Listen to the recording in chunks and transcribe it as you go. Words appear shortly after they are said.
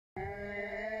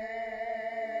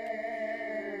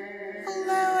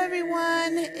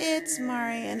it's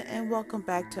Mari, and welcome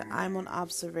back to I'm on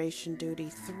Observation Duty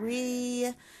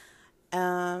 3.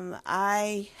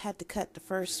 I had to cut the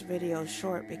first video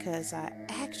short because I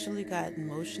actually got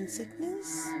motion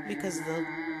sickness because the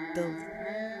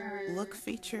look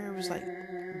feature was like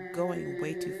going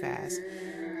way too fast.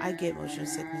 I get motion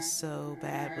sickness so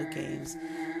bad with games,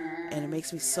 and it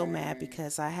makes me so mad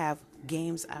because I have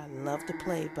games I love to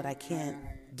play, but I can't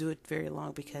do it very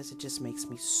long because it just makes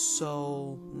me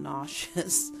so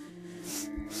nauseous.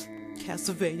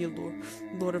 Castlevania,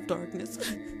 Lord of Darkness,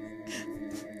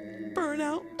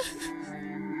 Burnout,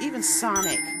 even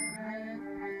Sonic.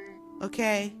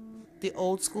 Okay, the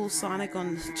old school Sonic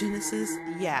on Genesis.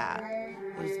 Yeah,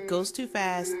 it goes too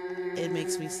fast. It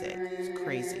makes me sick. It's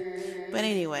crazy. But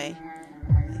anyway,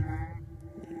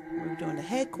 we're doing the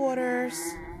headquarters.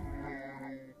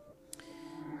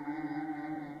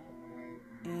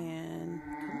 And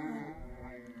come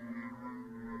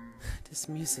on. This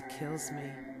music kills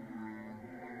me.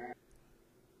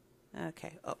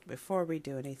 Okay. Oh, before we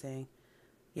do anything,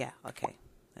 yeah, okay.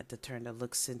 I have to turn the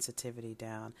look sensitivity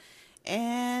down.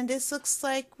 And this looks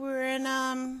like we're in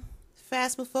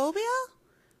Phasmophobia.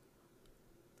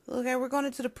 Okay, we're going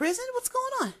into the prison. What's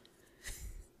going on?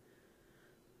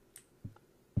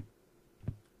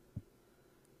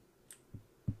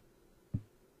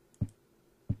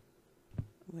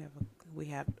 We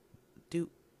have do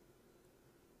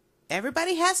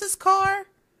everybody has his car?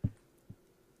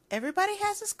 Everybody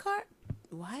has his car?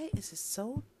 Why is it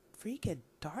so freaking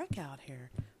dark out here?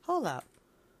 Hold up.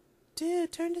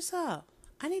 Dude, turn this up.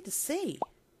 I need to see.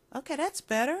 Okay, that's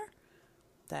better.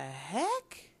 The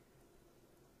heck?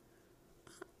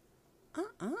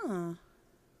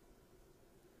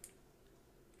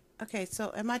 Okay,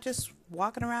 so am I just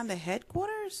walking around the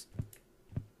headquarters?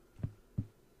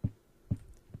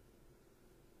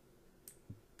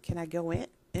 Can I go in?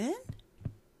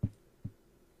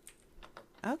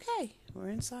 Okay, we're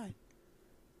inside.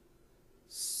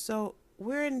 So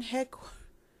we're in headquarters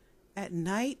at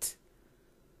night.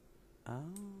 Oh,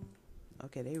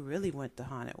 okay. They really went the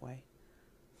haunted way.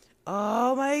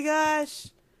 Oh my gosh!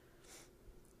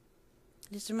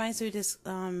 This reminds me of this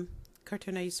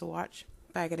cartoon I used to watch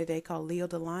back in the day called Leo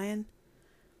the Lion.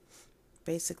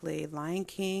 Basically, Lion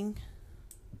King.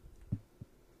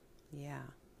 Yeah.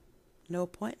 No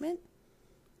appointment?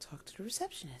 Talk to the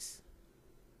receptionist.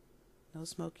 No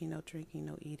smoking, no drinking,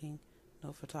 no eating,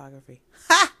 no photography.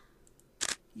 Ha!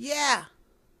 Yeah!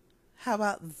 How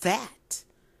about that?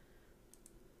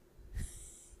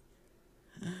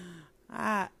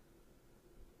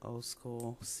 Old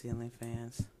school ceiling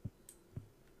fans.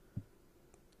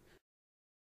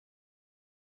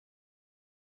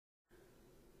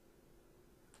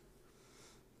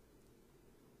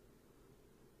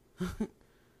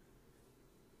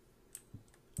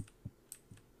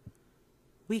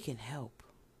 We can help.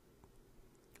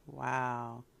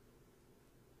 Wow.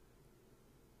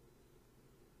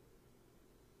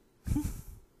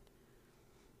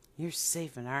 You're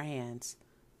safe in our hands.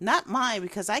 Not mine,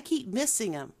 because I keep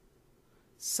missing them.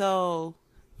 So,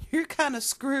 you're kind of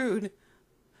screwed.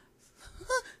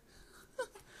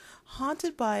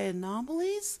 Haunted by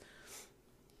anomalies?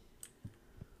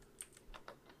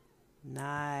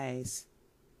 Nice.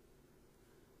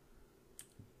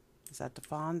 Is that the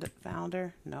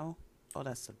founder? No? Oh,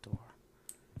 that's the door.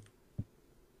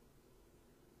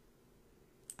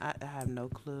 I have no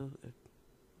clue.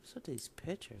 What's with these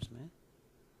pictures, man?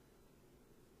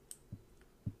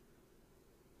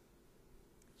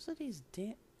 What's with these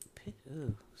damn pictures?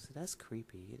 Ooh, so that's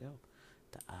creepy, you know?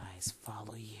 The eyes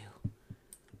follow you.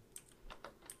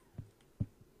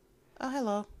 Oh,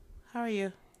 hello. How are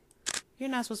you? You're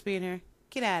not supposed to be in here.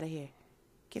 Get out of here.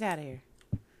 Get out of here.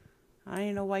 I don't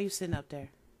even know why you're sitting up there.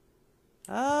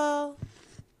 Oh,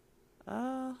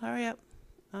 hurry up.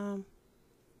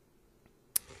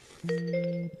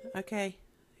 Okay,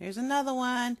 here's another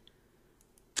one.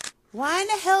 Why in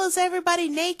the hell is everybody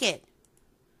naked?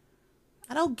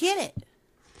 I don't get it.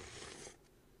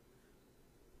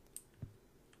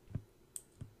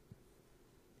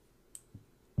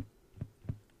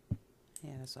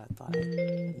 Yeah, that's what I thought. I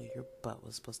knew your butt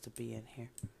was supposed to be in here.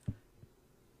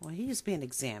 Well, he was being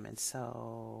examined,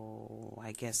 so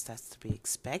I guess that's to be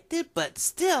expected. But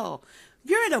still,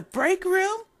 you're in a break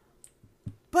room?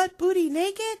 Butt booty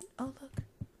naked? Oh, look.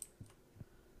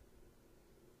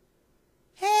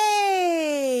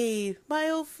 Hey!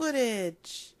 My old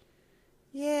footage.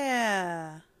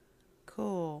 Yeah.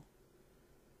 Cool.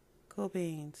 Cool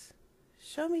beans.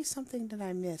 Show me something that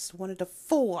I missed. One of the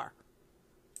 4.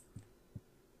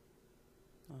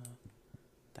 Oh,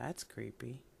 that's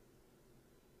creepy.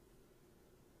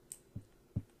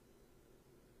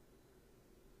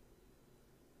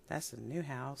 That's a new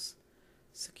house.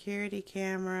 Security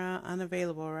camera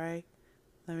unavailable, right?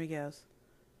 Let me guess.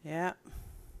 Yep.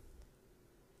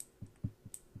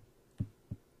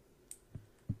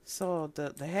 So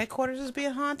the headquarters is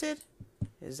being haunted?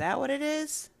 Is that what it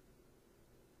is?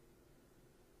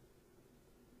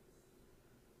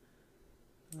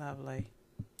 Lovely.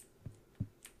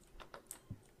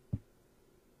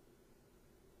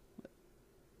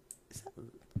 Is that...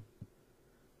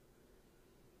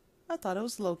 I thought it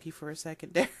was Loki for a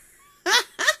second there.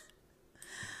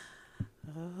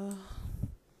 Oh,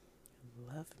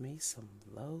 love me some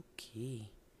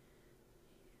Loki.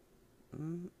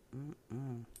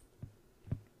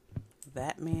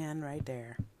 That man right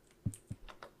there.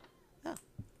 Oh.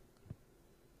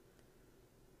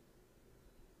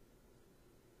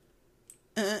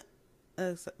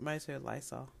 Might say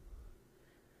Lysol.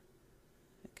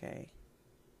 Okay.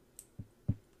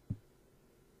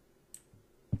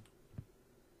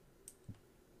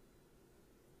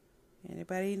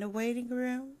 Anybody in the waiting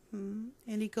room?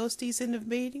 Any ghosties in the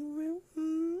waiting room?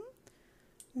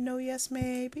 No, yes,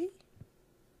 maybe.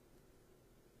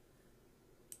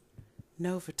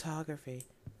 No photography.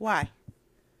 Why?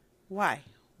 Why?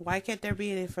 Why can't there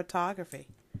be any photography?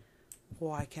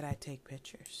 Why can't I take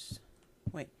pictures?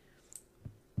 Wait.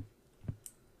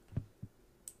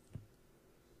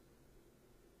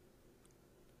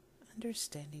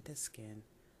 Understanding the skin.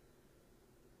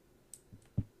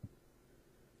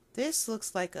 This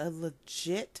looks like a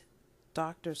legit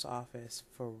doctor's office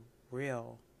for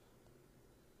real.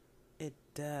 It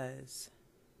does.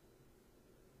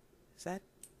 Is that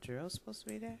drill supposed to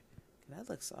be there? That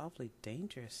looks awfully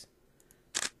dangerous.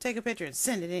 Take a picture and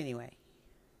send it anyway.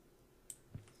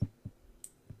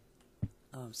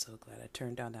 Oh, I'm so glad I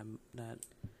turned down that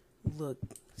look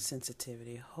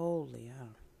sensitivity. Holy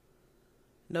hell.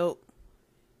 Nope.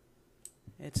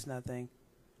 It's nothing.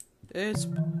 It's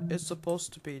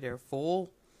supposed to be there, fool.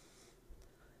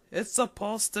 It's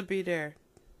supposed to be there.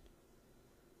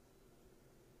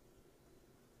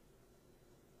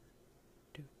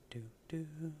 Do do do.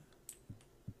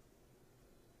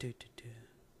 Do do do.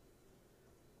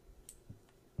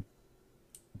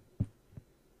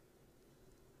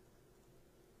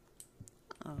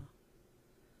 Oh.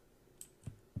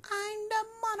 I'm the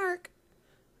monarch.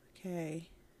 Okay.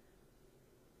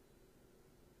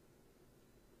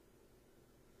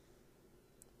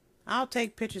 I'll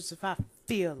take pictures if I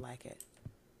feel like it.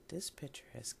 This picture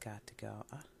has got to go.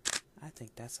 I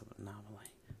think that's an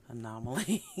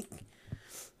anomaly.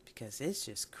 Because it's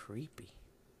just creepy.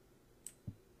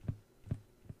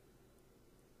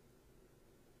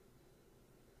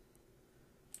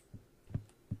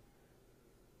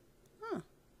 Huh.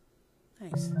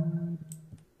 Nice.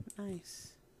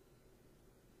 Nice.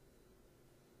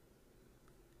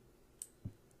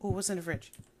 Oh, what's in the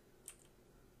fridge?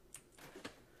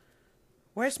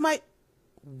 Where is my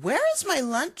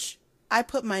lunch? I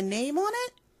put my name on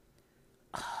it?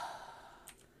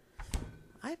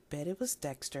 I bet it was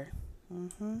Dexter.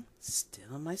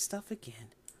 Stealing my stuff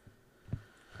again.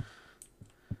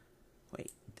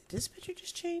 Wait, did this picture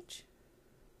just change?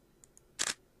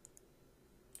 I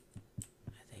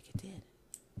think it did.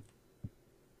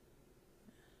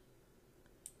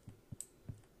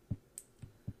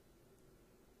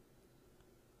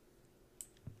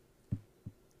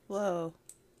 Whoa.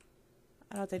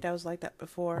 I don't think that was like that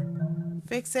before.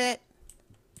 Fix it.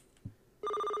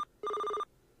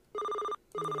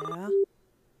 Yeah.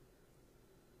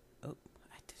 Oh,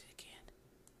 I did it again.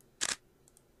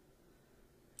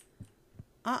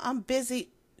 I'm busy.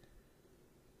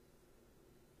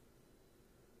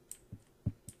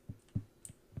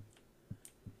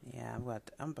 Yeah,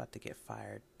 I'm about to get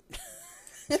fired.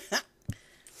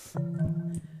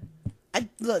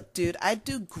 Look, dude, I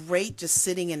do great just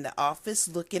sitting in the office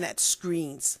looking at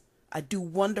screens. I do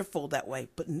wonderful that way,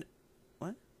 but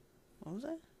what? What was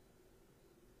that?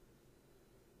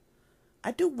 I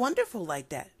do wonderful like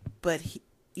that, but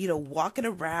walking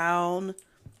around,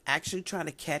 actually trying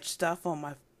to catch stuff on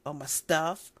my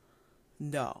stuff,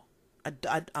 no,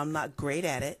 I'm not great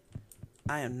at it.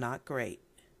 I am not great.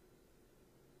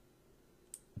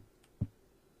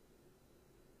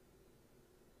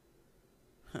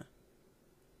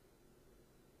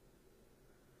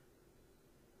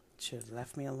 Should have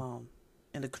left me alone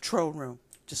in the control room.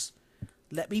 Just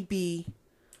let me be.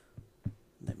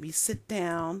 Let me sit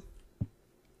down.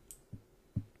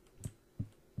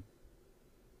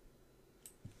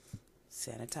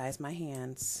 Sanitize my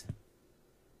hands.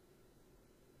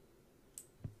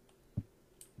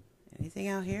 Anything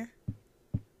out here?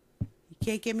 You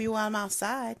can't get me while I'm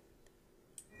outside.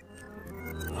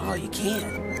 Oh, you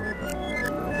can.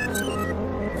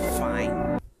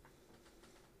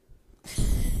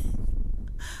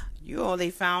 You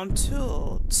only found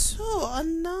two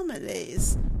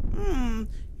anomalies.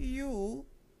 You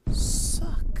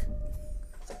suck.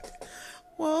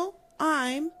 Well,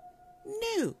 I'm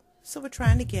new, so we're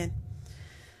trying again.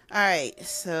 Alright,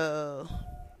 so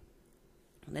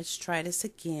let's try this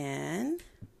again.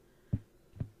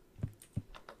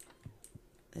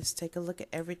 Let's take a look at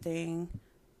everything.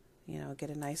 You know, get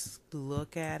a nice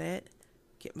look at it.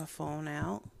 Get my phone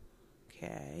out.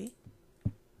 Okay.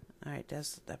 Alright,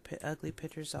 that ugly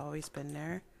picture's always been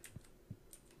there.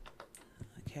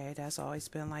 Okay, that's always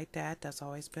been like that. That's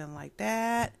always been like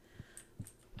that.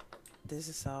 This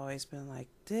has always been like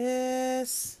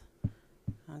this.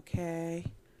 Okay.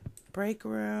 Break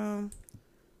room.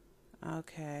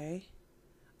 Okay.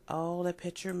 Oh, the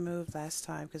picture moved last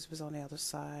time because it was on the other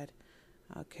side.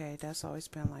 Okay, that's always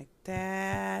been like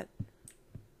that.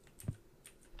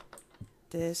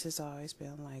 This has always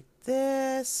been like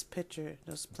this. Picture,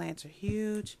 those plants are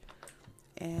huge.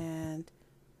 And,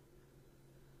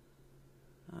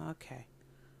 okay.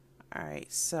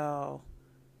 Alright, so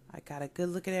I got a good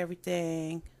look at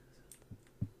everything.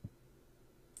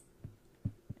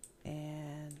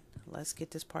 And let's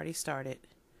get this party started.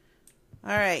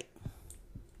 Alright.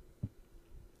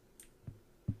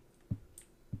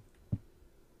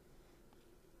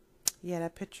 Yeah,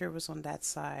 that picture was on that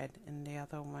side, and the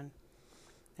other one,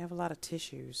 they have a lot of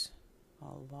tissues. A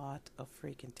lot of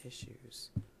freaking tissues.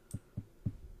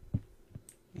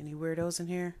 Any weirdos in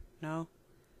here? No?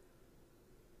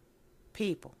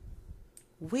 People.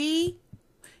 You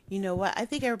know what? I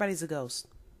think everybody's a ghost.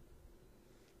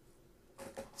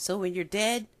 So when you're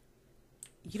dead,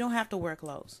 you don't have to wear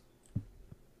clothes.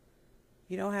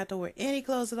 You don't have to wear any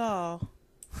clothes at all.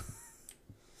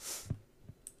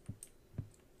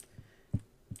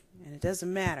 And it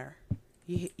doesn't matter.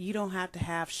 You don't have to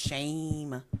have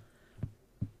shame.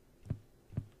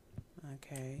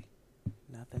 Okay.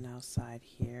 Nothing outside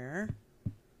here.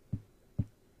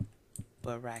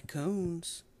 But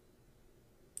raccoons.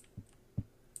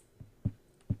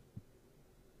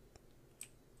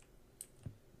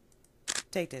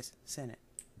 Take this. Send it.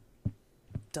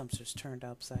 Dumpster's turned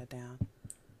upside down.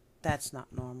 That's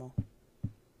not normal.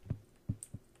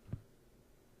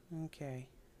 Okay.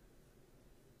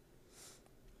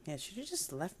 Yeah, should have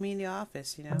just left me in the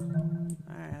office, you know?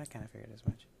 Alright, I kind of figured as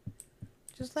much.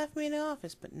 Just left me in the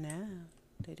office, but no,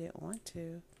 they didn't want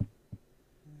to.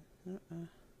 Let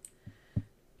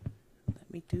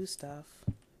me do stuff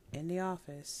in the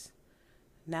office.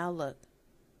 Now look,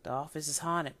 the office is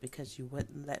haunted because you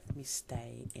wouldn't let me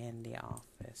stay in the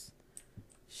office.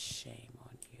 Shame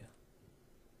on you.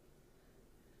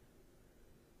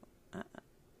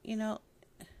 You know,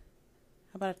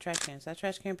 how about a trash can? Is that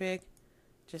trash can big?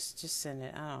 Just send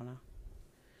it. I don't know.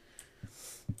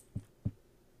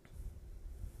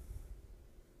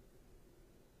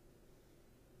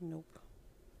 Nope.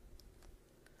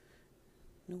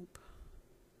 Nope.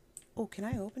 Oh, can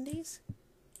I open these?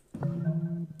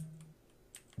 Can't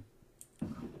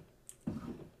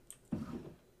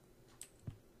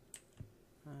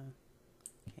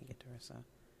get the rest out.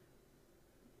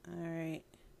 Alright.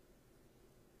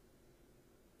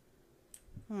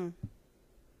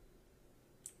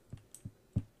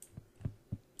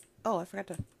 Oh, I forgot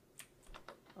to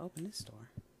open this door.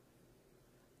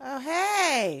 Oh,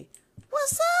 hey!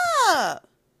 What's up?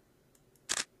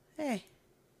 Hey,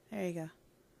 there you go.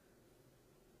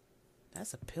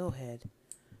 That's a pill head.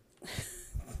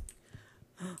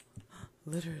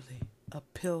 Literally, a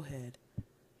pill head.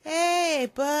 Hey,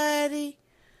 buddy.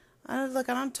 Look,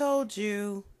 I done told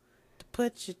you to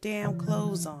put your damn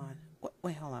clothes on.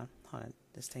 Wait, hold on.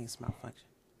 This thing's malfunction.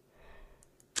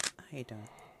 How you doing?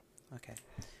 Okay.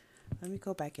 Let me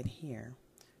go back in here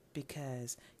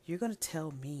because you're going to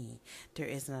tell me there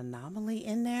is an anomaly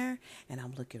in there and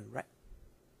I'm looking right.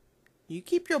 You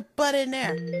keep your butt in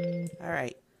there. All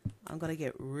right. I'm going to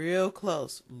get real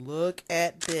close. Look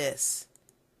at this.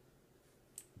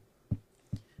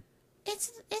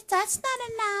 That's not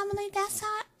an anomaly. That's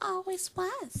how it always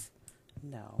was.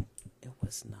 No, it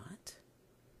was not.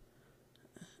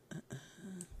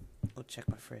 I'll check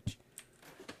my fridge.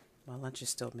 My lunch is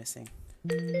still missing.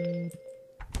 I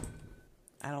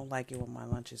don't like it when my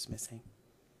lunch is missing.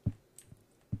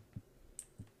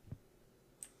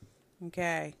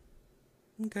 Okay.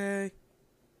 Okay.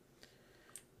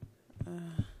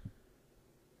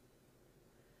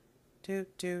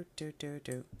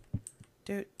 Do.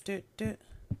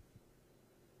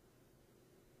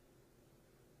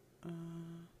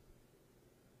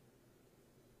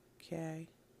 Okay.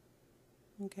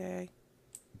 Okay.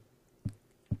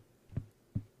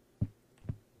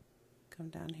 Come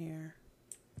down here.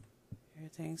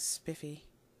 Everything's spiffy.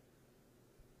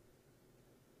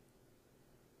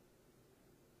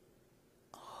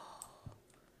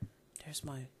 There's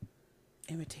my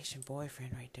imitation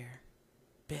boyfriend right there.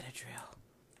 Benadryl.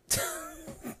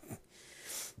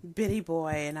 Benny boy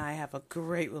and I have a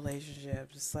great relationship.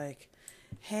 It's like,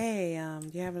 hey,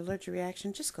 you have an allergic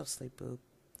reaction? Just go sleep, boo.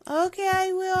 Okay,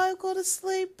 I will. I'll go to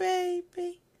sleep,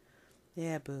 baby.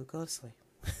 Yeah, boo, go to sleep.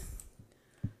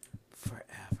 Forever.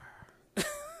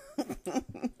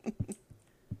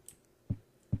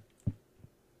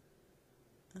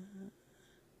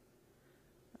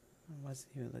 I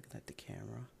wasn't even looking at the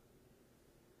camera.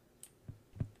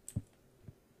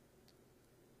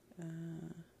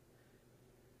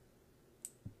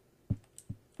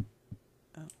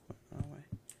 Oh, wrong way.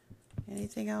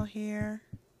 Anything out here?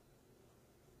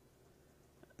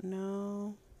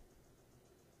 No.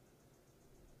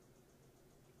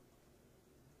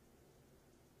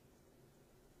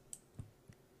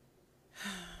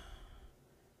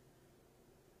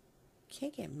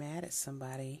 Can't get mad at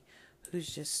somebody who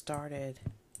just started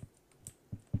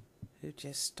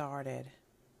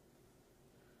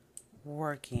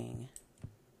working.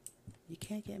 You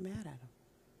can't get mad at them.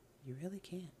 You really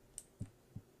can't.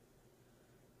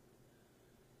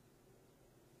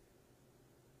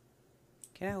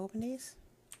 Can I open these?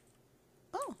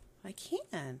 Oh, I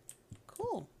can.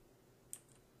 Cool.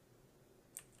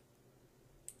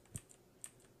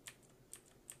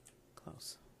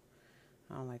 Close.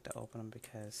 I don't like to open them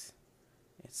because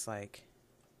it's like,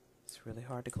 it's really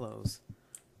hard to close.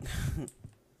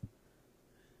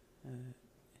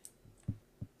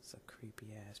 It's a creepy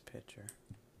ass picture.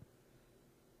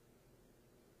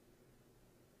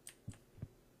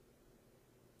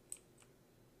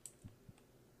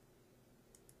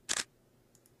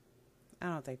 I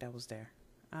don't think that was there.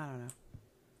 I don't know.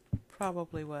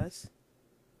 Probably was.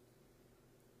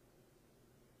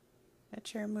 That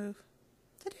chair move?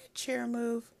 Did that chair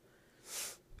move?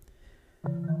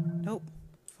 Nope.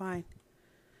 Fine.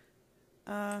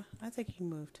 I think you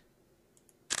moved.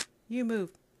 You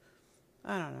moved.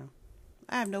 I don't know.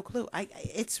 I have no clue.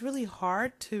 It's really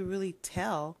hard to really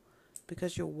tell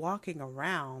because you're walking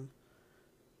around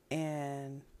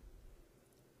and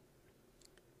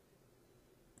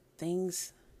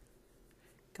things.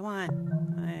 Come on.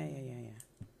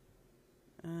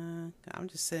 Yeah. I'm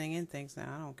just sitting in things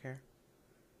now. I don't care.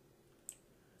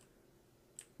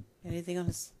 Anything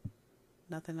else?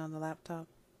 Nothing on the laptop?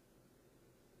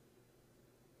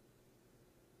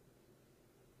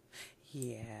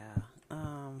 Yeah.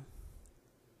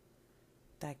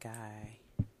 That guy.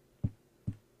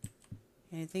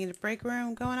 Anything in the break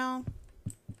room going on?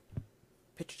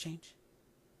 Picture change?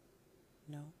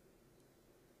 No.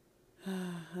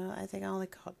 I think I only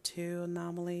caught 2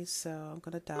 anomalies, so I'm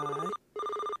gonna die.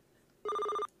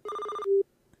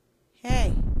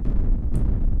 Hey.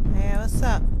 Hey, what's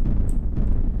up?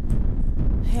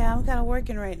 Yeah, I'm kind of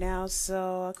working right now,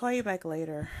 so I'll call you back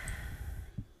later.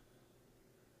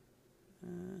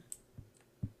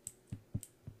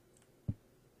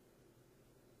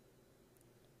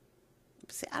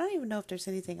 See, I don't even know if there's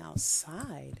anything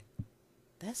outside.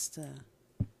 That's the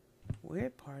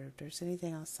weird part. If there's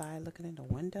anything outside looking in the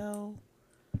window.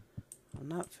 I'm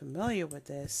not familiar with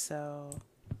this, so...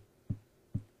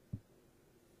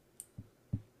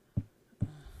 Let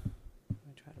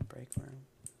me try the break room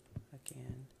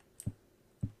again.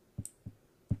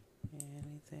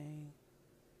 Anything?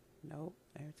 Nope.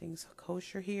 Everything's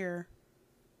kosher here.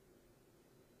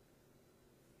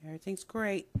 Everything's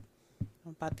great.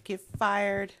 I'm about to get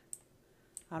fired.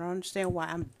 I don't understand why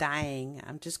I'm dying.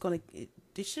 I'm just gonna...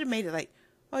 They should have made it like,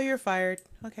 oh, you're fired.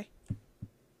 Okay.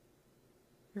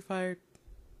 You're fired.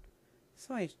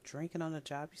 Somebody's drinking on the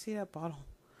job. You see that bottle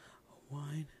of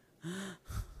wine?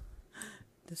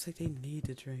 It's like they need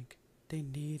to drink. They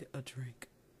need a drink.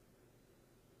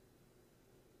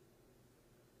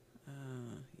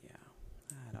 Yeah.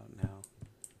 I don't know.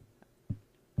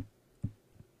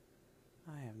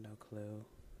 I have no clue.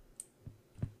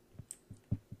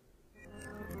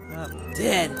 I'm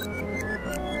dead.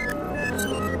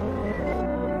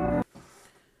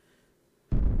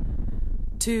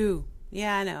 Two.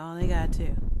 Yeah, I know. Only got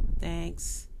 2.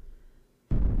 Thanks.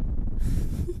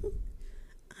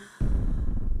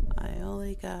 I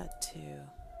only got 2.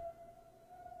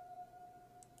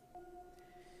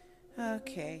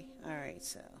 Okay. Alright,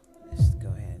 so let's go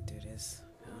ahead and do this.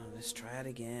 Let's try it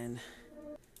again.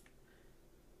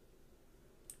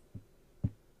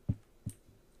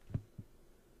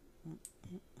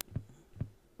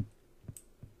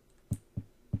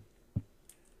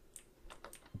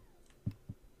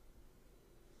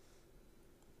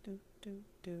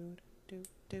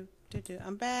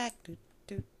 I'm back.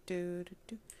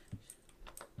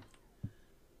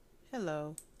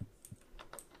 Hello.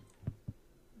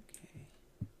 Okay.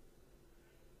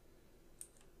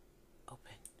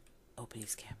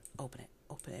 these cabinets. Open it.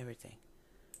 Open everything.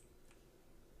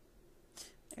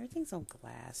 Everything's on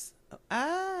glass. Oh,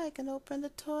 I can open the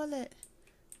toilet.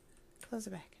 Close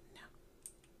it back. No.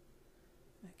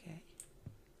 Okay.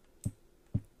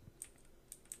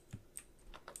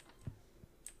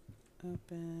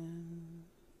 Open.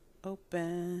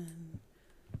 Open.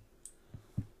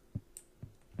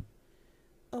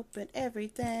 Open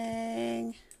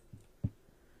everything.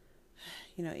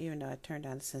 You know, even though I turned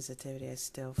down the sensitivity, I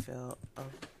still feel a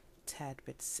tad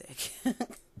bit sick.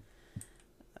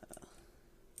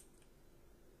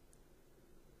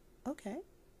 Okay.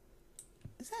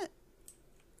 Is that...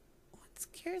 What's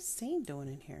kerosene doing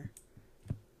in here?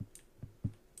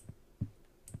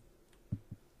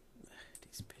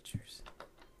 These pictures.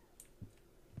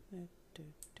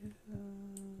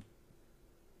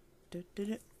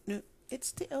 No,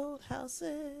 it's the old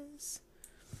houses,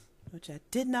 which I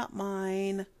did not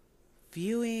mind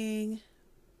viewing.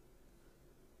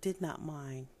 Did not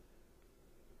mind.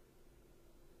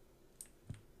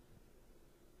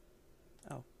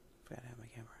 Oh, forgot to have my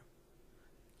camera.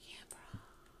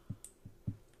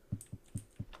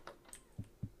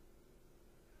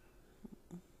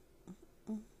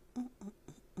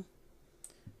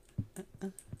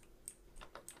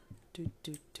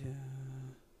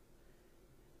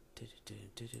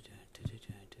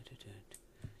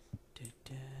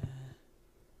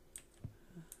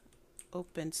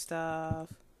 Open stuff.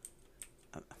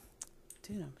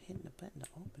 Dude, I'm hitting the button to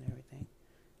open everything,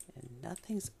 and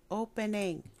nothing's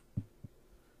opening.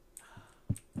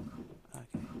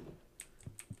 Okay.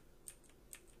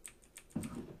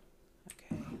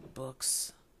 Okay,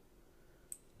 books.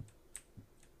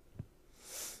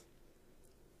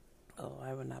 Oh,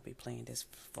 I will not be playing this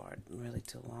for really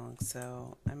too long,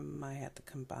 so I might have to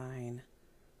combine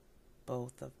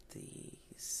both of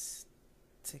these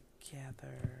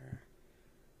together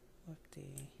with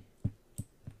the...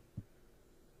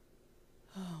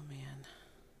 Oh, man.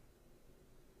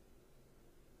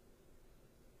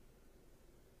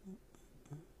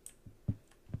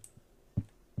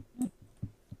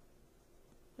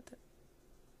 What the...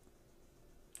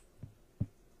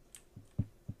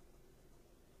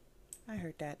 I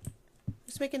heard that.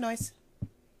 Who's making noise?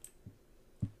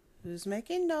 Who's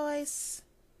making noise?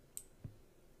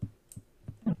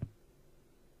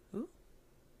 Who?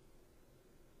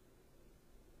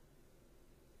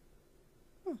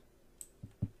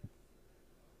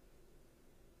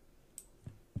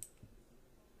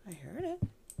 I heard it.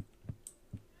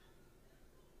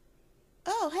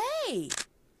 Oh, hey!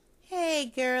 Hey,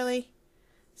 girly.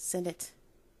 Send it.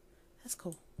 That's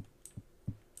cool.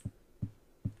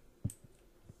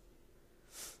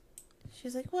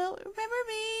 She's like, well, remember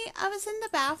me? I was in the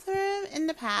bathroom in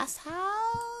the past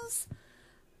house.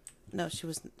 No, she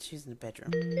was in the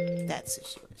bedroom. That's who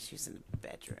she was. She was in the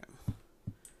bedroom.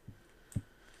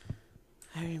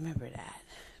 I remember that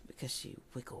because she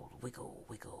wiggled.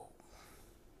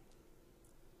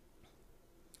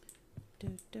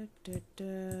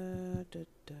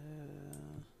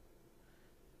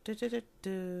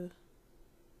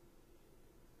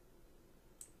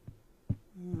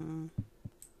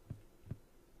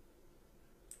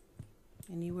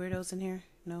 Any weirdos in here?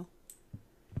 No.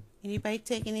 Anybody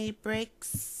taking any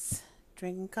breaks?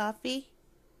 Drinking coffee?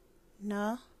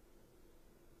 No.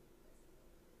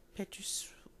 Pictures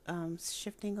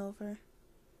shifting over?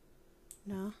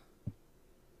 No.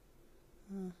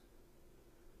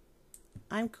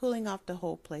 I'm cooling off the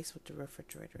whole place with the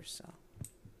refrigerator, so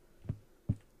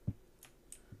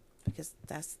because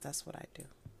that's what I do.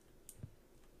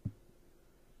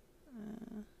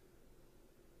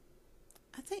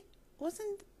 I think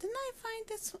didn't I find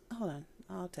this one? Hold on,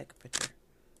 I'll take a picture.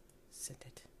 Send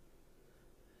it.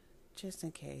 Just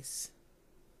in case.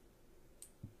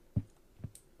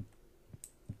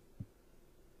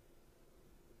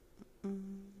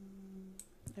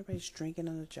 Everybody's drinking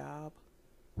on the job.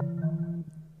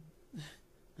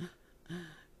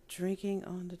 Drinking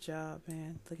on the job,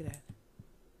 man. Look at that.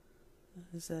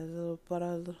 There's a little butt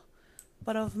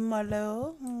of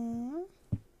Merlot.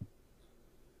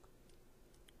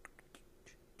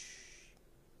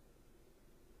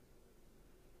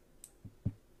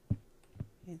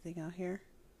 Anything out here?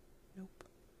 Nope.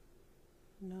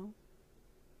 No.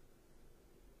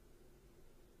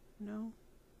 No.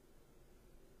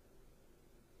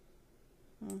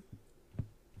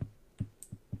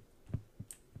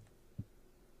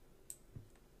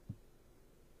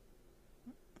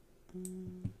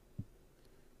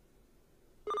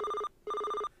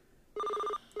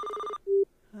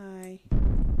 Hi.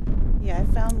 Yeah, I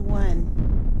found one.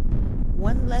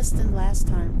 One less than last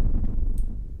time.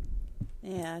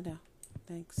 Yeah, I know.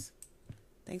 Thanks.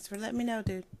 Thanks for letting me know,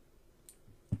 dude.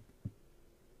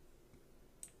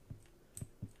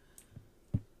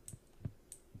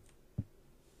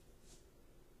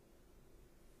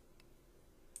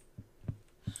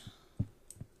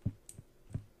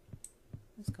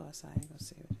 Let's go outside and go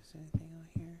see if there's anything out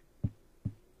here.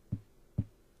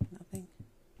 Nothing?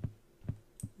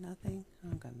 Nothing?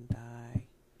 I'm gonna die.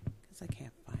 Because I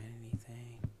can't find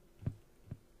anything.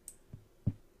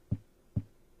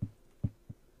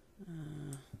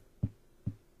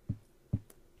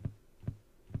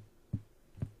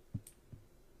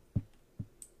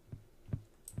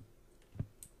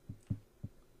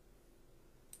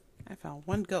 I found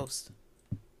one ghost.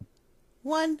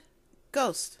 One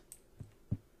ghost.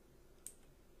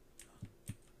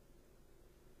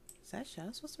 Is that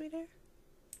shadow supposed to be there?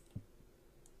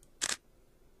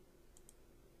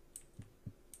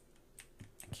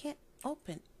 I can't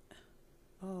open.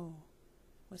 Oh,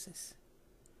 what's this?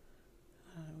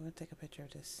 I'm gonna take a picture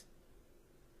of this.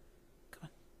 Come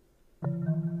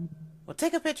on. We'll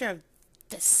take a picture of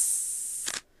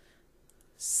this.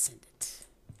 Send it.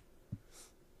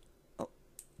 Oh,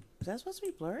 is that supposed to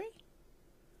be blurry?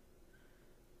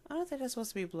 I don't think that's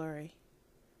supposed to be blurry.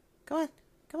 Come on.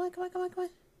 Come on, come on, come on, come on.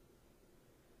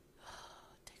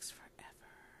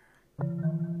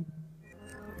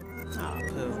 Oh,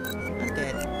 poo. I'm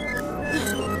dead.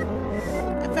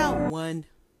 I found one.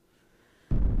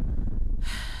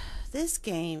 This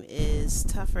game is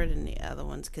tougher than the other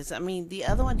ones because, I mean, the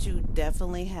other ones you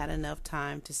definitely had enough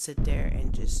time to sit there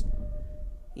and just,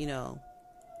 you know,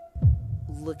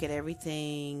 look at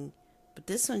everything. But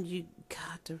this one you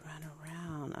got to run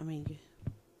around. I mean,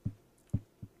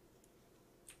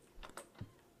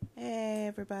 hey,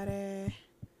 everybody.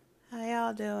 How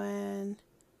y'all doing?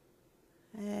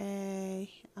 Hey,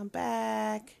 I'm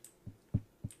back.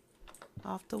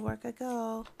 Off to work I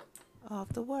go.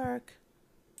 Off to work.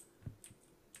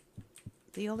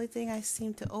 The only thing I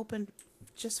seem to open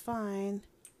just fine.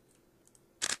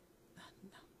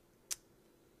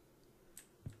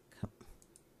 No.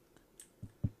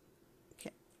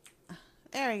 Okay.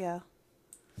 There we go.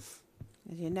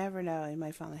 You never know. You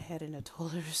might find a head in a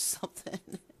toilet or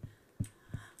something.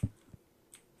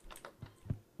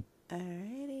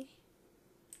 Alrighty.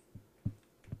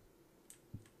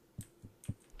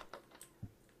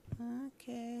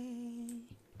 Okay.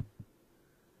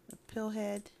 A pill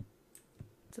head.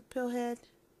 It's a pill head.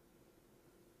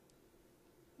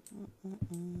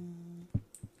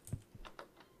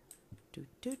 Do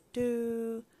do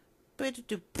do.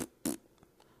 Do.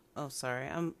 Oh, sorry.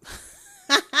 I'm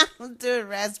I'm doing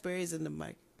raspberries in the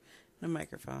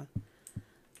microphone.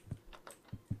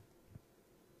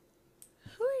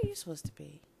 Who are you supposed to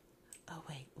be? Oh,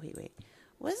 wait.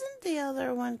 Wasn't the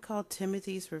other one called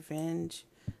Timothy's Revenge?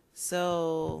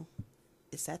 So,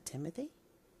 is that Timothy?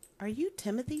 Are you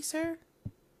Timothy, sir?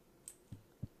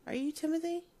 Are you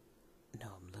Timothy? No,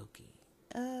 I'm Loki.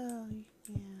 Oh,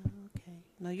 yeah, okay.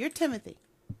 No, you're Timothy.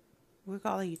 We're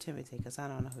calling you Timothy because I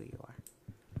don't know who you are.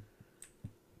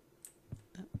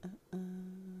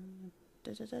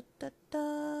 Da da da da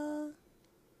da.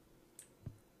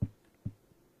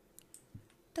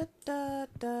 Da da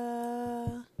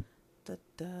da. Da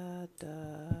da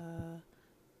da.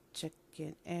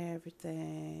 Checking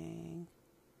everything.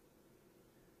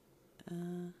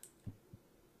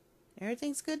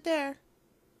 Everything's good there.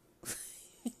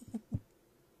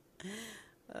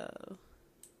 Oh.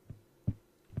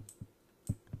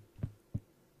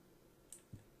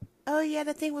 Oh yeah,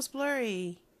 the thing was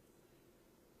blurry.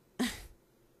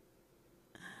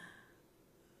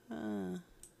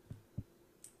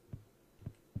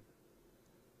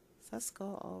 Is that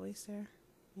skull always there?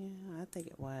 Yeah, I think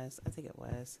it was.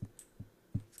 Let's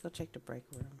go check the break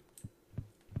room.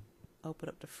 Open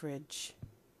up the fridge.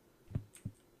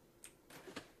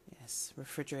 Yes,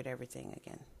 refrigerate everything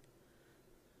again.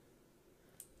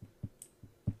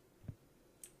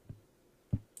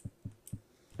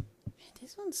 Man,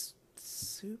 this one's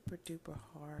super duper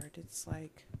hard. It's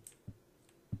like...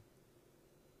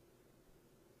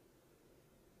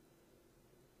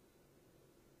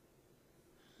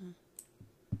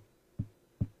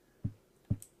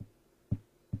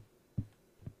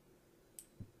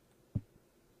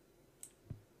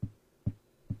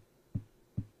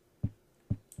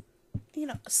 You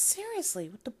know, seriously,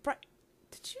 with the bright...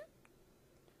 Did you...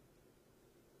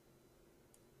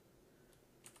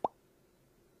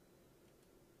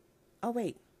 Oh,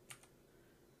 wait.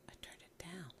 I turned it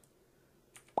down.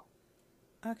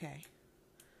 Okay.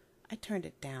 I turned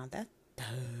it down. That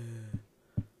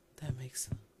makes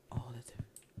all the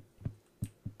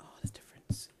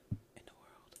difference in the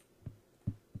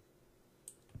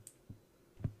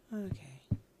world. Okay.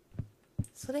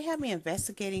 So they have me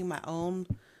investigating my own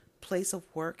place of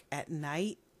work at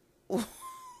night. You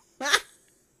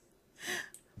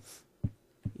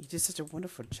did such a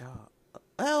wonderful job.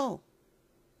 Oh,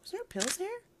 was there pills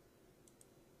here?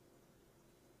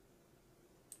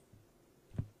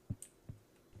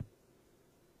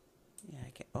 Yeah, I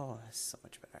can. Oh, that's so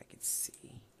much better. I can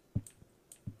see.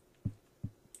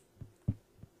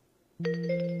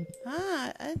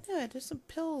 Ah, I knew it. There's some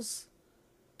pills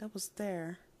that was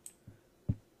there.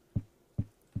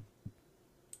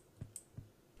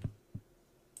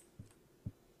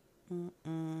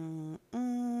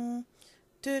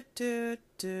 Do do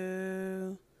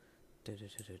do. Do do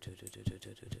do do do do do do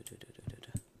do do do do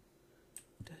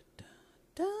do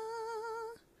do.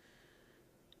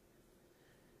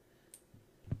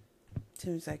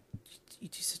 Tim's like, you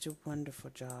do such a wonderful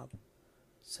job.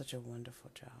 Such a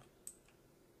wonderful job.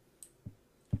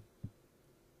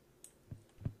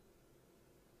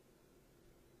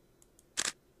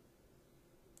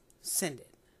 Send it.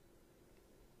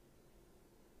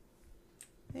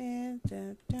 And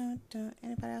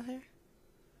anybody out here?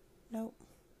 Nope.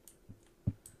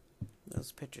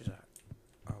 Those pictures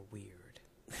are weird.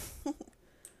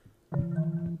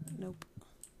 Nope.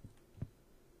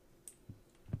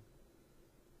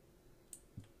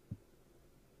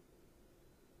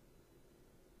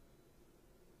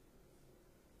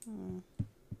 Hmm.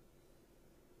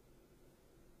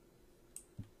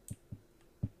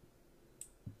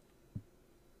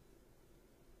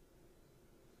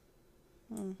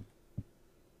 Hmm.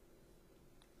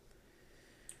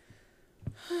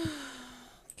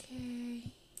 Okay.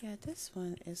 Yeah, this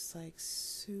one is like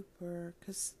super,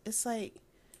 because it's like,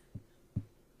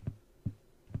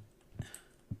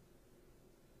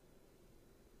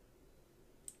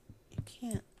 you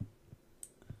can't.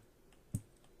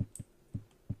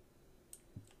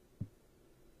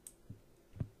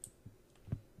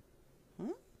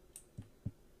 Hmm?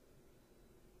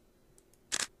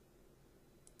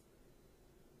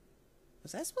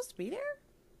 Was that supposed to be there?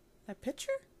 That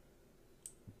picture?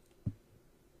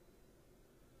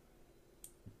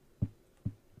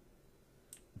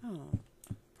 Oh,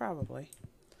 probably.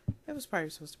 It was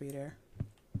probably supposed to be there.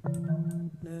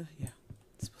 Yeah,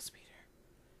 it's supposed to be there.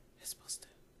 It's supposed to.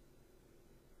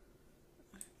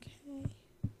 Okay.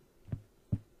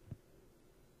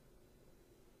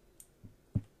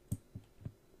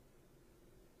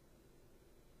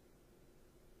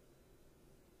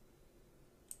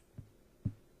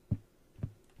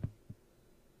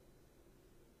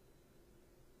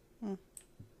 Hmm.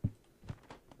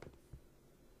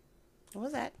 What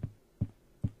was that?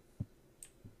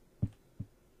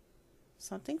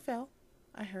 Something fell.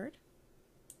 I heard.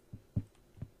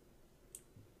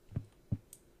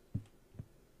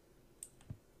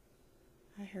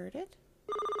 I heard it.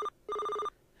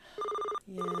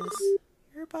 Yes.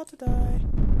 You're about to die.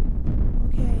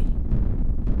 Okay.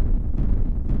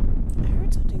 I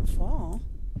heard something fall.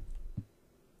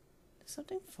 Did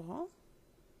something fall?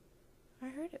 I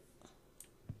heard it.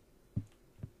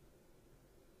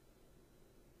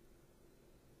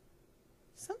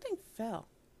 Something fell.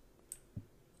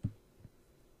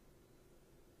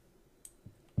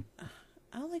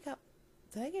 I only got.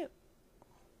 Did I get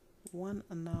one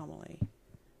anomaly?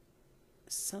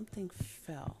 Something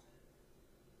fell.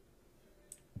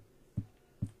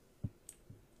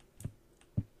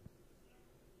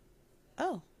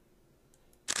 Oh.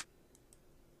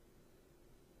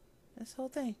 This whole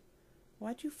thing.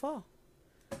 Why'd you fall?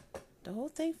 The whole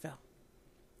thing fell.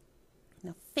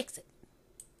 Now fix it.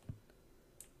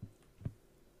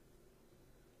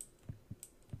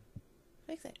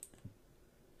 Fix it.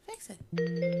 Fix it.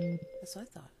 That's what I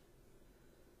thought.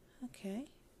 Okay.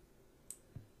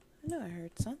 I know I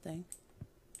heard something.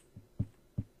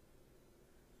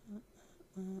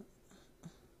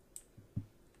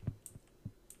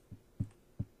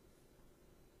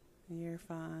 You're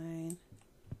fine.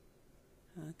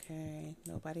 Okay.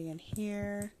 Nobody in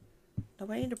here.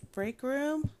 Nobody in the break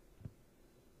room?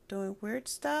 Doing weird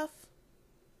stuff?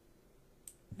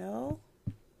 No?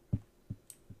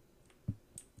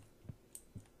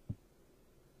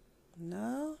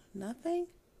 No? Nothing?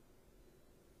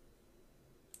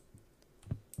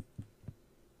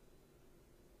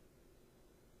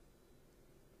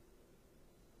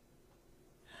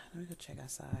 Let me go check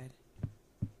outside.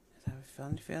 I have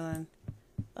a feeling.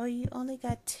 Oh, you only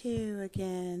got 2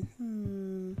 again.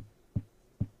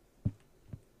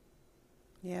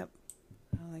 Yep.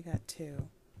 I only got 2.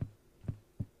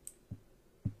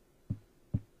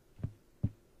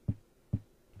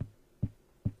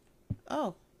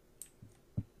 Oh.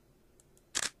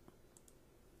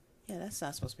 Yeah, that's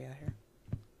not supposed to be out here.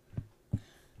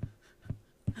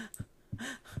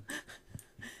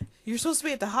 You're supposed to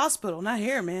be at the hospital, not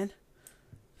here, man.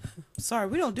 Sorry,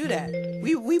 we don't do that.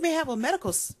 We may have a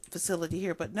medical facility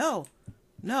here, but no.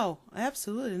 No,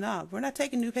 absolutely not. We're not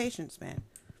taking new patients, man.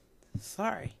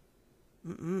 Sorry.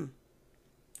 Mm-mm.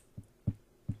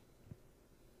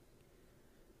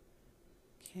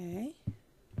 Okay.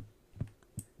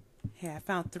 Hey, I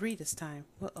found 3 this time.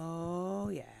 Well, oh,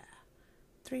 yeah.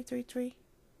 3, 3, 3.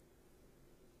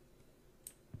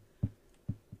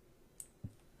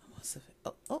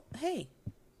 Oh, hey.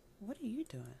 What are you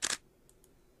doing?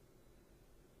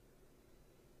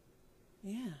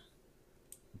 Yeah.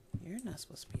 You're not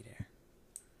supposed to be there.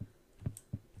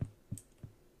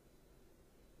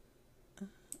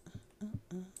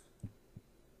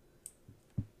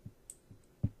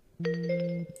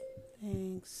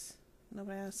 Thanks.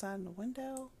 Nobody outside in the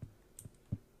window.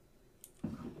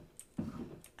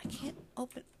 I can't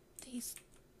open these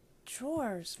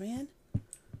drawers, man.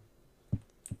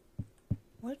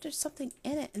 What if there's something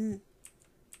in it and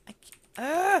I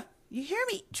can't, you hear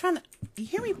me trying to, you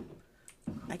hear me?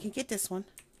 I can get this one.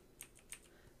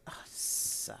 Oh, this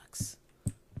sucks.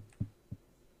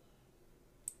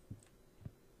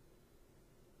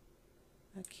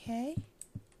 Okay.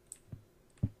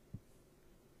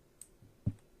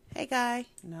 Hey, guy.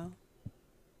 No.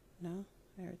 No.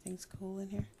 Everything's cool in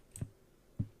here.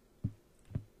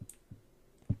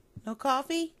 No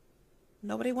coffee?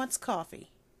 Nobody wants coffee.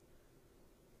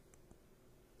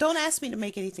 Don't ask me to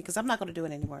make anything because I'm not going to do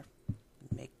it anymore.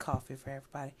 Make coffee for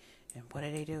everybody. And what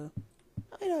do?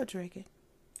 I don't drink it.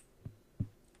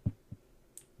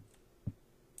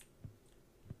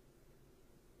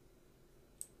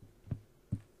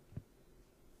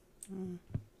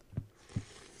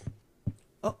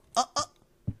 Oh.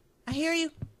 I hear you.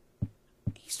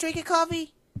 He's drinking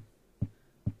coffee.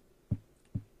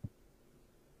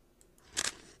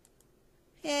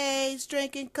 Hey, he's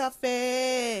drinking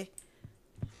coffee.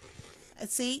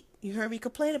 See, you heard me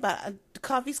complain about it. The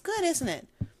coffee's good, isn't it?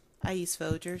 I use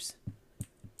Folgers.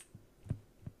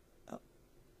 Oh,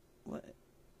 what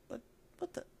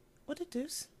the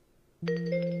deuce?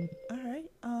 All right.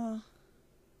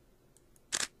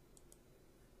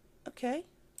 Okay.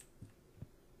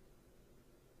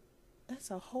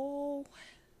 That's a whole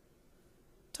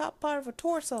top part of a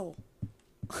torso.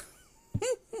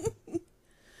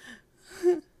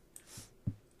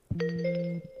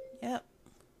 Yep.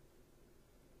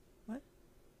 What?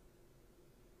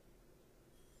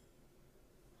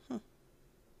 Huh.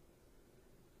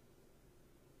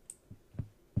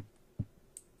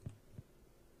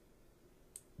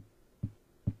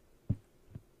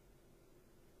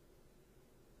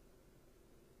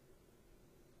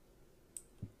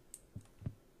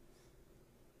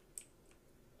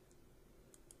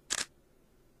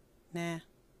 Nah.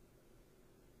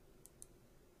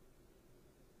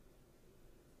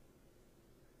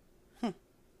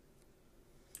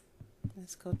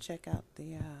 Let's go check out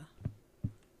the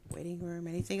waiting room.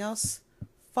 Anything else?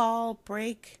 Fall,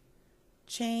 break,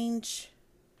 change,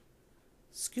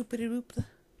 scoopity-doop. Let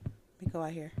me go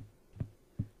out here.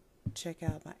 Check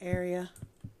out my area.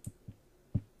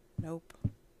 Nope.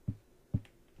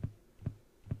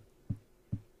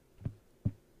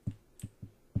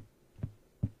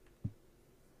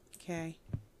 Okay.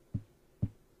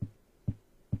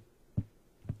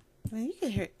 I mean,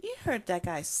 you heard that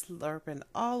guy slurping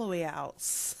all the way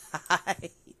outside.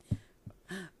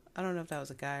 I don't know if that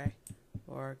was a guy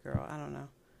or a girl. I don't know.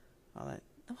 Why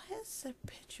is there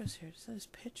pictures here? So there's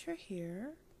a picture here.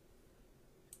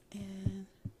 And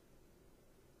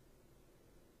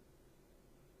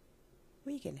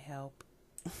we can help.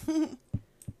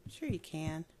 Sure you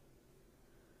can.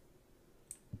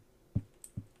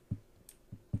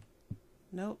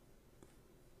 Nope.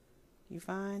 You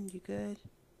fine? You good?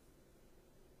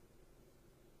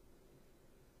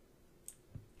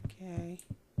 Okay.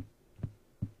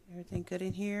 Everything good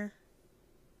in here?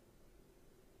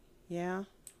 Yeah?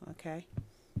 Okay.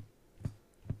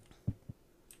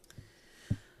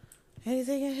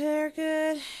 Anything in here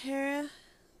good? Here?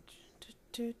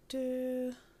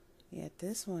 Yeah,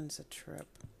 this one's a trip.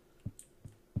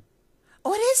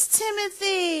 Oh, it is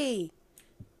Timothy!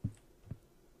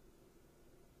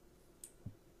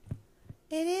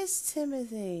 It is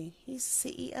Timothy. He's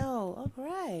CEO. All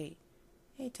right.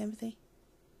 Hey, Timothy.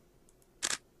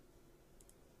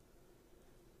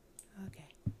 Okay.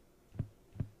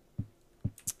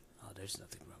 Oh, there's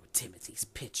nothing wrong with Timothy's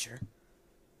picture.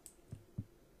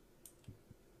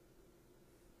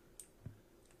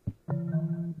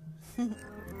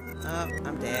 Oh,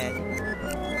 I'm dead.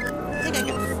 I think I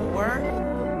get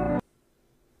 4.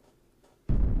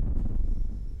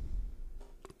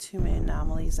 Too many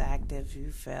anomalies. is active.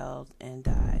 You failed and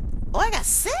died. Oh, I got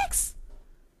 6?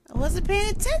 I wasn't paying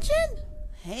attention.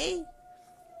 Hey.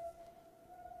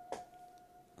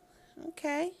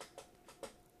 Okay.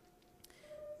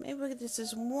 Maybe we could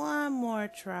just one more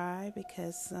try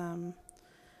because I'm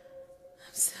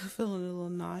still feeling a little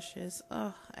nauseous.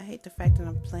 Oh, I hate the fact that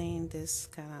I'm playing this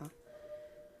kind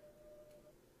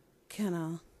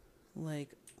of like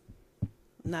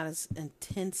not as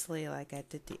intensely like I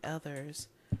did the others.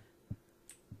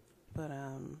 But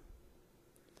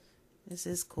this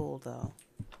is cool though.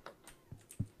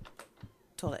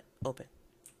 Toilet open.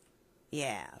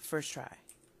 Yeah, first try.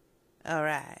 All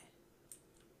right.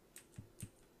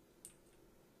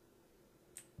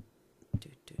 Do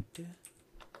do do.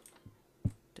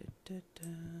 Do do do.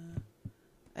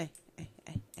 Hey, hey,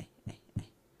 hey, hey, hey, hey.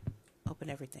 Open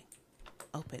everything.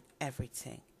 Open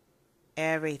everything.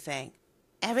 Everything.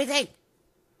 Everything.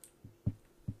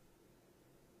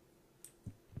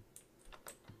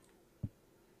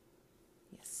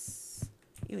 Yes.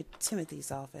 You in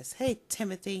Timothy's office. Hey,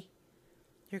 Timothy.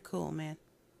 You're cool, man.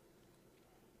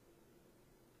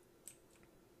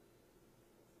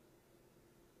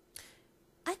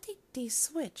 I think these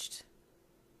switched.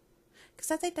 Because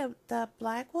I think the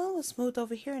black one was moved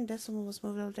over here and this one was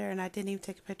moved over there and I didn't even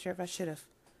take a picture of it. I should have.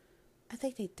 I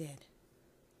think they did.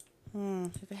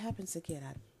 If it happens again,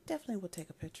 I definitely will take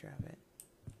a picture of it.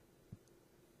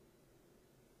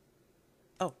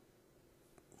 Oh.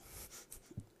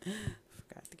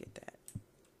 Forgot to get that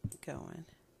going.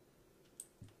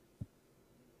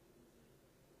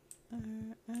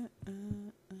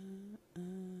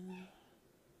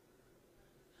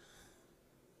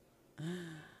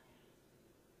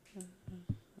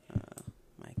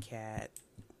 My cat.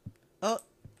 Oh,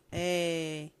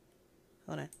 hey.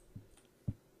 Hold on.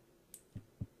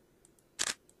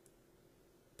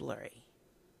 Blurry.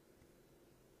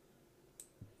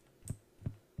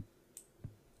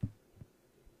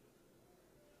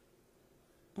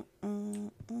 I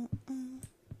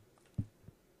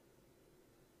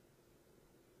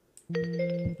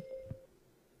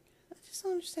just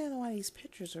don't understand why these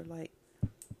pictures are like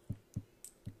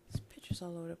there's pictures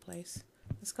all over the place.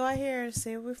 Let's go out here and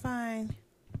see what we find.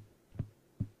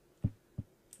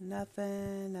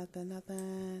 Nothing, nothing,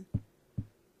 nothing.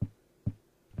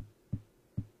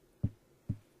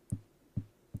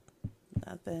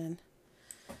 Nothing.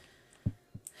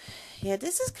 Yeah,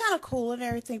 this is kind of cool and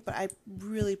everything, but I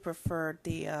really preferred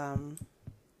the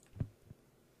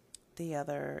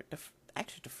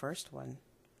actually the first one,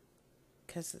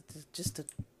 because just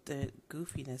the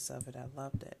goofiness of it. I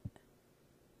loved it.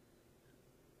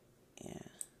 Yeah.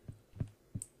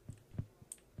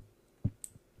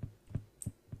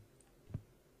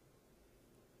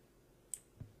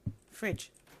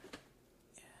 Fridge.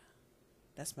 Yeah,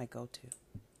 that's my go-to.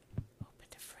 Open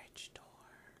the fridge door.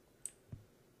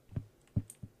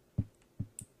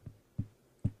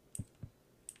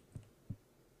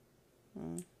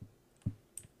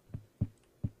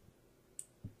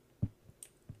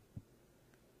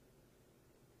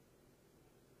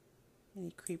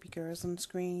 Any creepy girls on the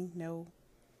screen? No.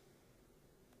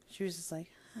 She was just like,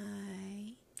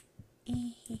 hi.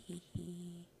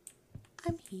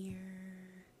 I'm here.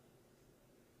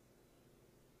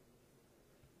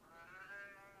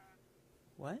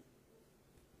 What?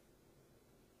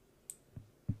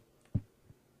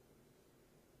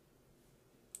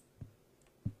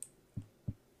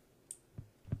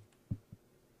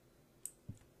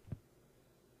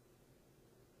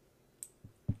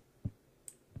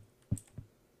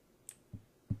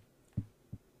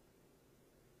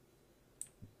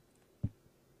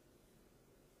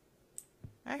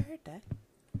 I heard that.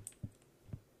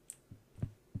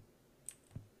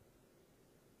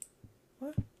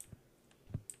 What? I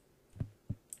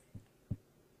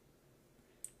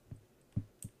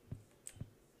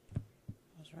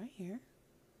was right here.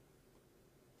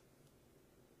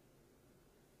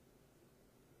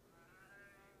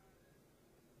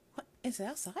 What? Is it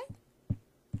outside?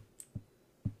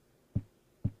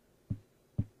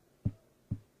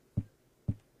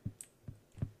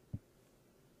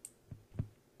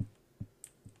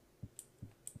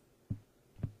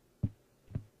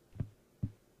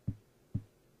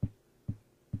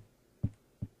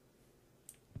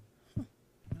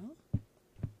 No?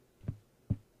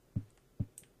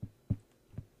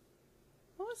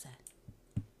 What was that?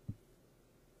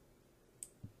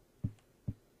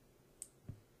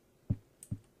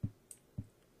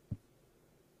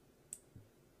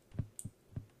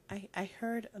 I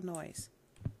heard a noise.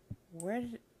 Where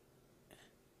did it...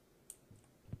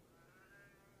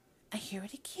 I hear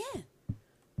it again.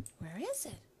 Where is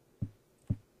it?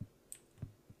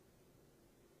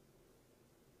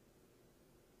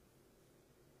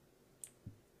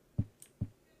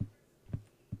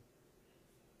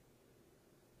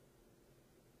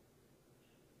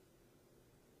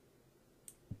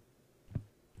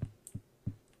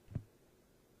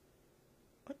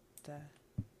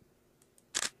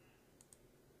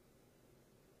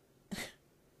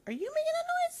 Are you making that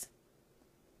noise?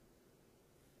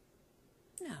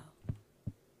 No.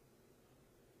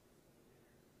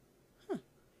 Huh.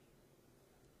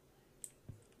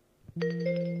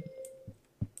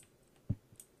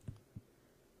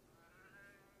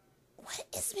 What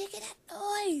is making that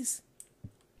noise?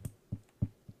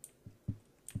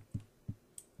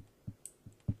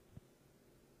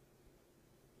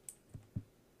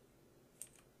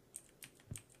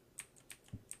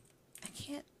 I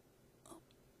can't. Oh,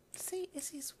 see, it's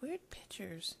these weird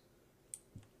pictures.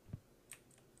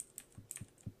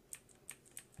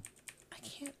 I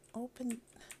can't open.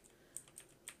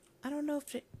 I don't know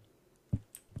if it.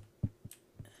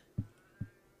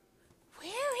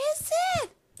 Where is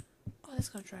it? Oh, that's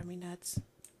gonna drive me nuts.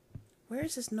 Where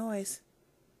is this noise?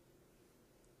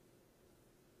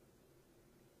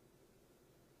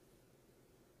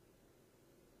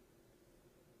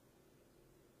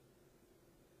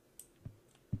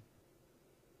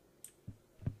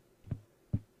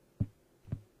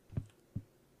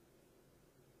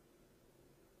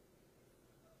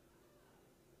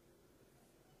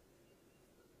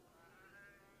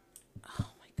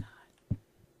 Oh my God.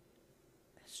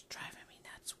 It's driving me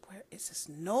nuts. Where is this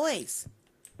noise?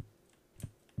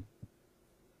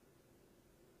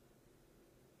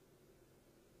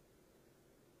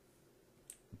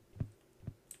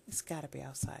 It's gotta be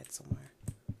outside somewhere.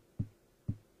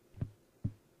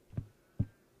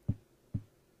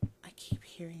 I keep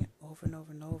hearing it over and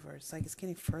over and over. It's like it's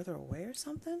getting further away or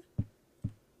something.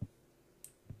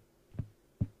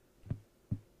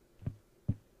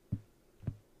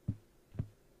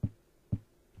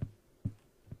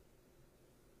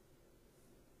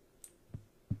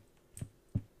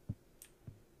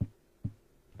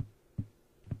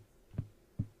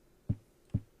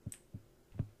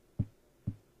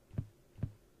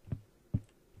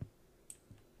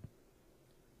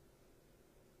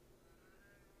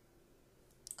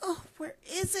 Oh, where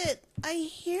is it? I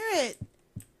hear it.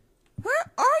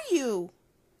 Where are you?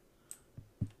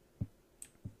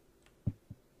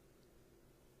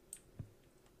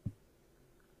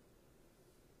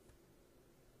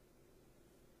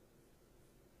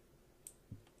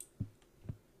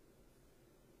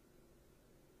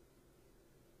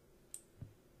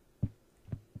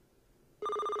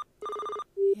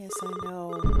 Yes, I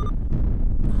know.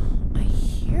 Oh, I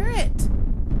hear it.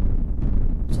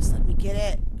 Just let me get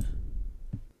it.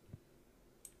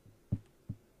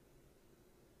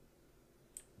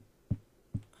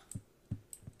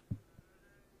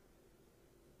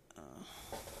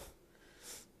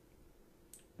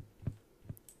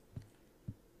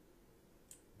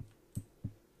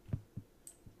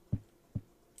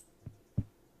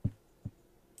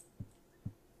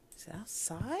 Is it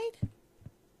outside?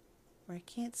 Where I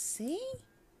can't see?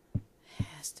 It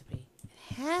has to be.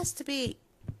 It has to be.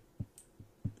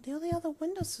 The only other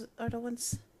windows are the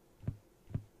ones.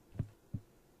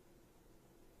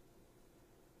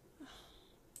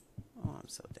 Oh, I'm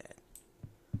so dead.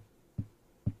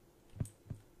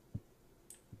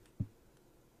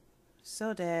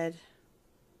 So dead.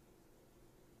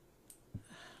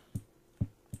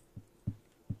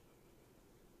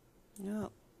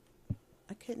 No,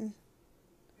 I couldn't.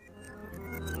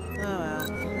 Oh well.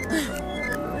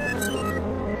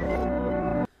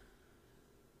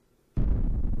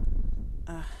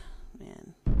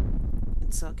 Man,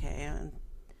 it's okay.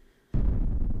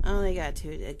 I only got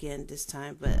to it again this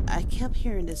time, but I kept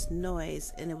hearing this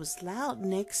noise, and it was loud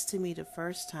next to me the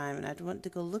first time, and I wanted to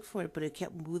go look for it, but it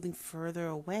kept moving further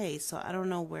away, so I don't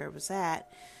know where it was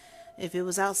at. If it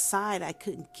was outside, I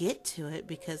couldn't get to it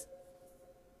because...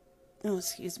 Oh,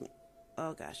 excuse me.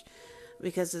 Oh, gosh.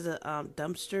 Because of the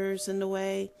dumpsters in the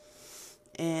way.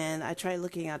 And I tried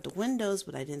looking out the windows,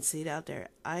 but I didn't see it out there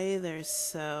either,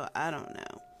 so I don't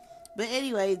know. But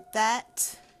anyway,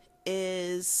 that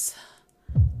is...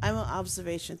 I'm on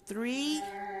observation 3,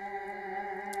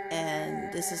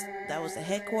 and that was the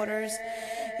headquarters.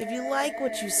 If you like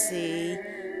what you see,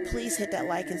 please hit that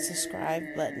like and subscribe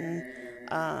button.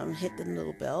 Hit the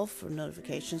little bell for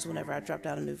notifications whenever I drop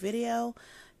down a new video,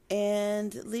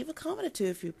 and leave a comment or two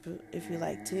if you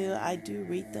like to. I do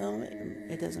read them.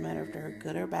 It doesn't matter if they're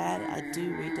good or bad. I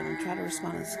do read them and try to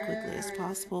respond as quickly as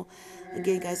possible.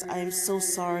 Again, guys, I am so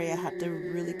sorry. I have to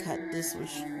really cut this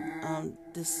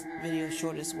video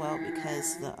short as well,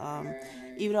 because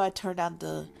even though I turned out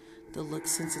the look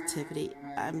sensitivity,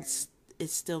 it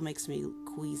still makes me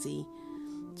queasy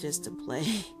just to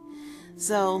play.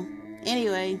 So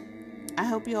anyway, I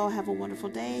hope you all have a wonderful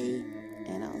day,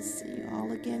 and I'll see you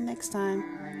all again next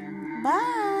time.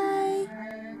 Bye.